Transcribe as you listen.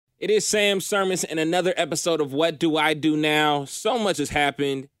It is Sam Sermons and another episode of What Do I Do Now? So much has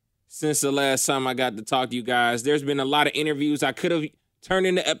happened since the last time I got to talk to you guys. There's been a lot of interviews I could have turned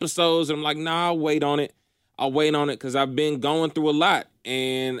into episodes. And I'm like, nah, I'll wait on it. Because I've been going through a lot.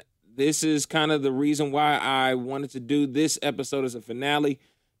 And this is kind of the reason why I wanted to do this episode as a finale.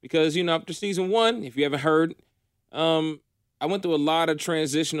 Because, after season 1, if you haven't heard, I went through a lot of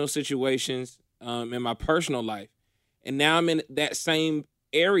transitional situations in my personal life. And now I'm in that same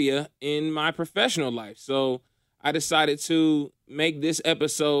area in my professional life. So I decided to make this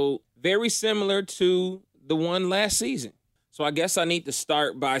episode very similar to the one last season. So I guess I need to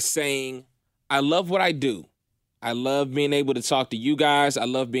start by saying I love what I do. I love being able to talk to you guys. I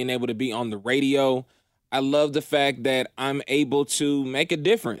love being able to be on the radio. I love the fact that I'm able to make a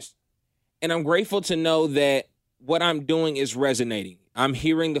difference. And I'm grateful to know that what I'm doing is resonating. I'm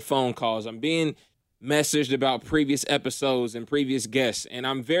hearing the phone calls. I'm being messaged about previous episodes and previous guests. And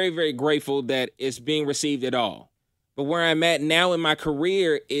I'm very, very grateful that it's being received at all. But where I'm at now in my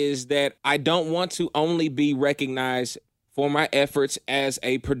career is that I don't want to only be recognized for my efforts as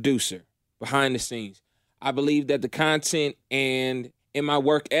a producer behind the scenes. I believe that the content and in my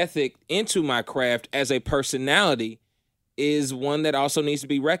work ethic into my craft as a personality is one that also needs to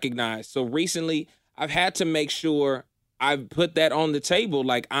be recognized. So recently, I've had to make sure I've put that on the table.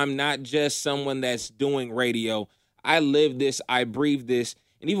 Like, I'm not just someone that's doing radio. I live this, I breathe this.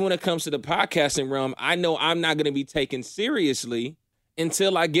 And even when it comes to the podcasting realm, I know I'm not going to be taken seriously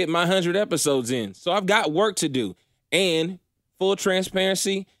until I get my 100 episodes in. So I've got work to do. And full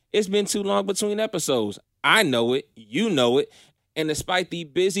transparency, it's been too long between episodes. I know it. You know it. And despite the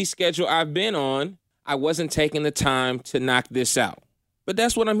busy schedule I've been on, I wasn't taking the time to knock this out. But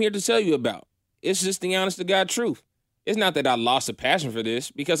that's what I'm here to tell you about. It's just the honest to God truth. It's not that I lost a passion for this,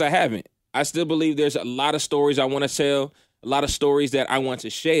 because I haven't. I still believe there's a lot of stories I want to tell, a lot of stories that I want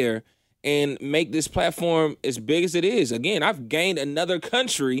to share, and make this platform as big as it is. Again, I've gained another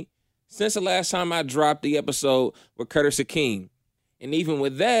country since the last time I dropped the episode with Curtis Akeem. And even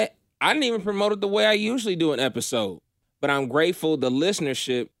with that, I didn't even promote it the way I usually do an episode. But I'm grateful the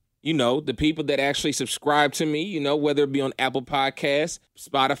listenership, the people that actually subscribe to me, whether it be on Apple Podcasts,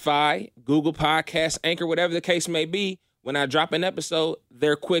 Spotify, Google Podcasts, Anchor, whatever the case may be, when I drop an episode,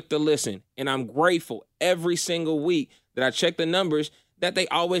 they're quick to listen. And I'm grateful every single week that I check the numbers that they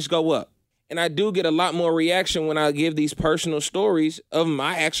always go up. And I do get a lot more reaction when I give these personal stories of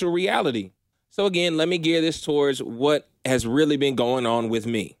my actual reality. So again, let me gear this towards what has really been going on with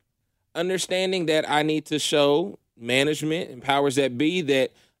me. Understanding that I need to show management and powers that be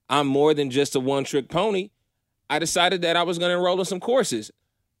that I'm more than just a one-trick pony, I decided that I was going to enroll in some courses,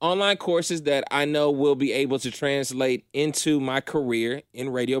 online courses that I know will be able to translate into my career in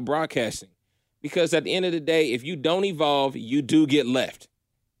radio broadcasting. Because at the end of the day, if you don't evolve, you do get left.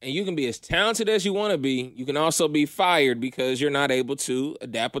 And you can be as talented as you want to be. You can also be fired because you're not able to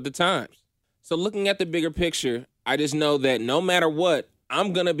adapt with the times. So looking at the bigger picture, I just know that no matter what,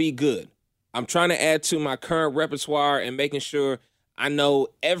 I'm going to be good. I'm trying to add to my current repertoire and making sure I know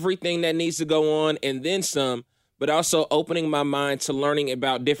everything that needs to go on and then some, but also opening my mind to learning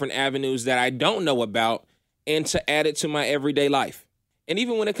about different avenues that I don't know about and to add it to my everyday life. And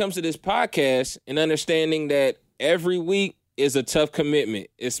even when it comes to this podcast and understanding that every week is a tough commitment,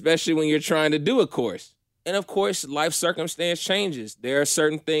 especially when you're trying to do a course. And of course, life circumstance changes. There are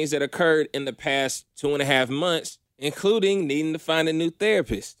certain things that occurred in the past 2.5 months, including needing to find a new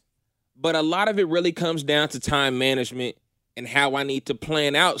therapist. But a lot of it really comes down to time management and how I need to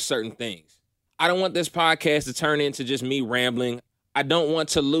plan out certain things. I don't want this podcast to turn into just me rambling. I don't want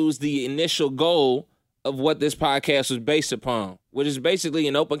to lose the initial goal of what this podcast was based upon, which is basically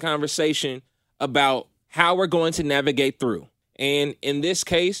an open conversation about how we're going to navigate through. And in this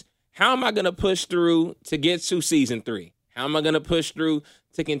case, how am I going to push through to get to season 3? How am I going to push through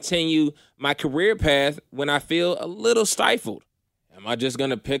to continue my career path when I feel a little stifled? Am I just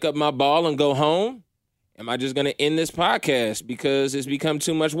going to pick up my ball and go home? Am I just going to end this podcast because it's become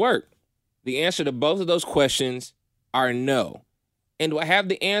too much work? The answer to both of those questions are no. And do I have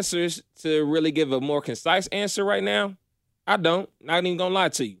the answers to really give a more concise answer right now? I don't. Not even going to lie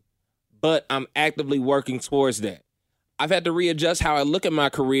to you. But I'm actively working towards that. I've had to readjust how I look at my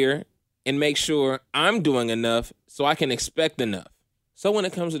career and make sure I'm doing enough so I can expect enough. So when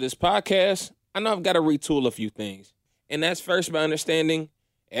it comes to this podcast, I know I've got to retool a few things. And that's first by understanding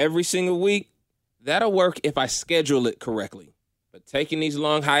every single week, that'll work if I schedule it correctly. But taking these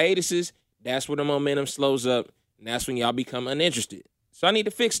long hiatuses, that's where the momentum slows up, and that's when y'all become uninterested. So I need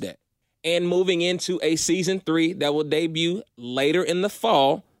to fix that. And moving into a season 3 that will debut later in the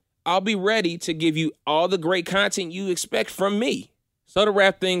fall, I'll be ready to give you all the great content you expect from me. So to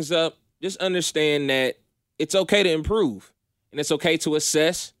wrap things up, just understand that it's okay to improve and it's okay to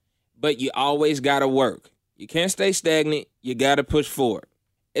assess, but you always got to work. You can't stay stagnant. You got to push forward.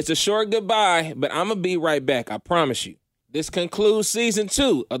 It's a short goodbye, but I'm going to be right back. I promise you. This concludes season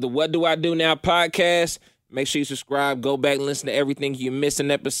 2 of the What Do I Do Now podcast. Make sure you subscribe. Go back and listen to everything. You missed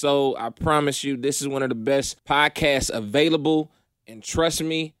an episode. I promise you, this is one of the best podcasts available. And trust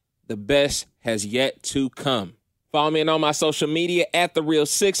me, the best has yet to come. Follow me on all my social media at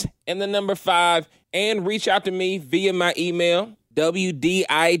TheReal6 and the number 5. And reach out to me via my email,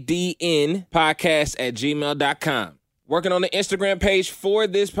 wdidnpodcast@gmail.com. Working on the Instagram page for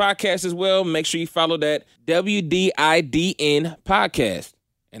this podcast as well. Make sure you follow that WDIDN podcast.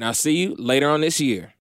 And I'll see you later on this year.